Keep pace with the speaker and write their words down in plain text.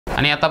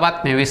आणि आता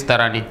बातमी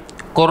विस्ताराने।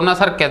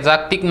 कोरोनासारख्या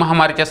जागतिक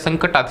महामारीच्या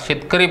संकटात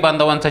शेतकरी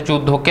बांधवांचा जीव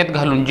धोक्यात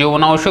घालून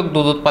जीवनावश्यक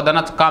दूध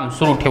उत्पादनाचं काम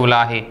सुरू ठेवलं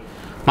आहे।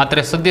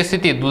 मात्र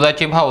सद्यस्थितीत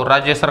दुधाचे भाव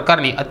राज्य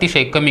सरकारने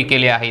अतिशय कमी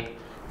केले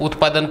आहेत।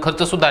 उत्पादन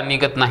खर्च सुद्धा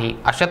निघत नाही।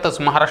 अशातच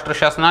महाराष्ट्र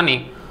शासनाने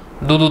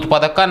दूध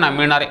उत्पादकांना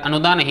मिळणारे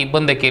अनुदानही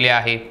बंद केले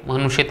आहे।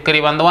 म्हणून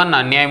शेतकरी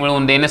बांधवांना न्याय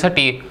मिळवून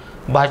देण्यासाठी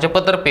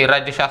भाजपतर्फे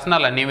राज्य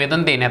शासनाला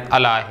निवेदन देण्यात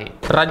आलं आहे।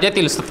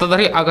 राज्यातील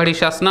सत्ताधारी आघाडी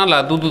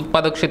शासनाला दूध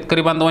उत्पादक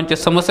शेतकरी बांधवांच्या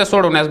समस्या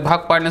सोडवण्यास भाग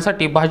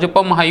पाडण्यासाठी भाजप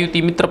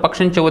महायुती मित्र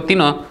पक्षांच्या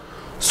वतीनं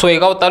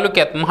सोयगाव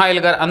तालुक्यात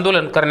महाएल्गार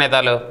आंदोलन करण्यात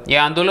आलं।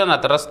 या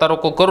आंदोलनात रस्ता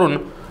रोको करून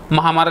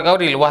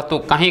महामार्गावरील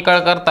वाहतूक काही काळ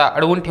करता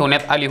अडवून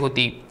ठेवण्यात आली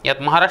होती।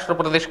 यात महाराष्ट्र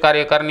प्रदेश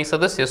कार्यकारिणी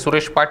सदस्य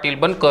सुरेश पाटील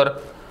बनकर,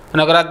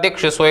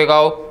 नगराध्यक्ष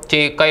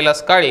सोयगावचे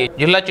कैलास काळे,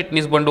 जिल्हा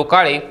चिटणीस बंडू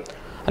काळे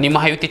आणि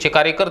महायुतीचे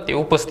कार्यकर्ते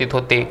उपस्थित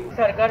होते।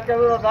 सरकारच्या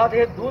विरोधात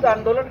हे दूध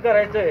आंदोलन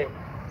करायचंय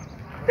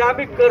ते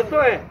आम्ही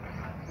करतोय।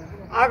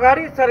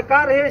 आघाडी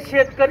सरकार हे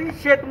शेतकरी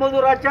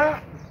शेतमजुराच्या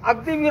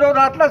अगदी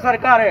विरोधातलं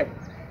सरकार आहे।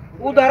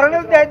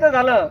 उदाहरणच द्यायचं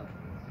झालं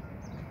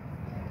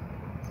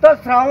तर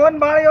श्रावण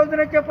बाळ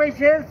योजनेचे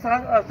पैसे,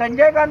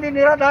 संजय गांधी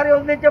निराधार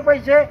योजनेचे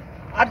पैसे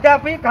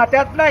अद्यापही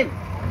खात्यात नाही।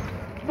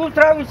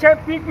 दुसरा विषय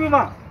पीक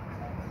विमा।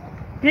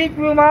 पीक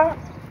विमा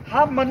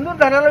हा मंजूर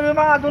झालेला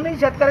विमा अजूनही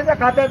शेतकऱ्याच्या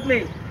खात्यात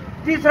नाही।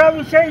 तिसरा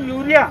विषय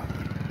युरिया।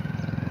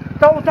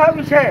 चौथा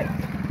विषय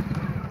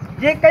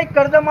जे काही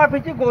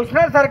कर्जमाफीची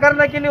घोषणा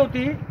सरकारने केली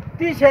होती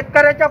ती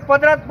शेतकऱ्याच्या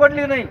पदरात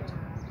पडली नाही।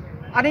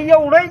 आणि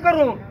एवढंही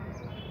करून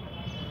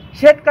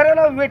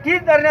शेतकऱ्याला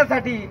वेठीस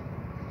धरण्यासाठी,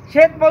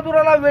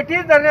 शेतमजुराला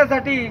वेठीस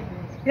धरण्यासाठी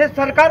हे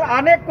सरकार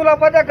अनेक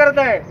कुलपत्या करत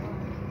आहे।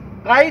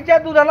 गाईच्या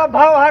दुधाला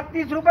भाव हा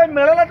 30 रुपये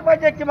मिळालाच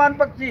पाहिजे किमान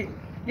पक्षी।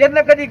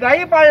 यांना कधी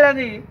गाई पाळल्या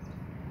नाही,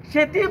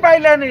 शेती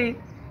पाहिल्या नाही,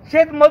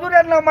 शेतमजूर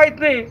यांना माहीत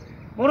नाही।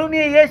 म्हणून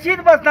हे येशीत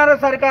बसणारं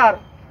सरकार,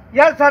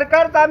 या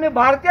सरकारचा आम्ही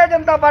भारतीय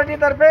जनता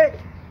पार्टीतर्फे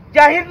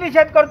जाहीर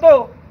निषेध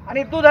करतो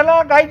आणि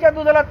दुधाला, गाईच्या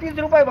दुधाला 30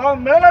 रुपये भाव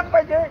मिळालाच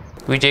पाहिजे।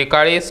 विजय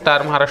काळे,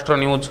 स्टार महाराष्ट्र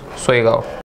न्यूज, सोयगाव।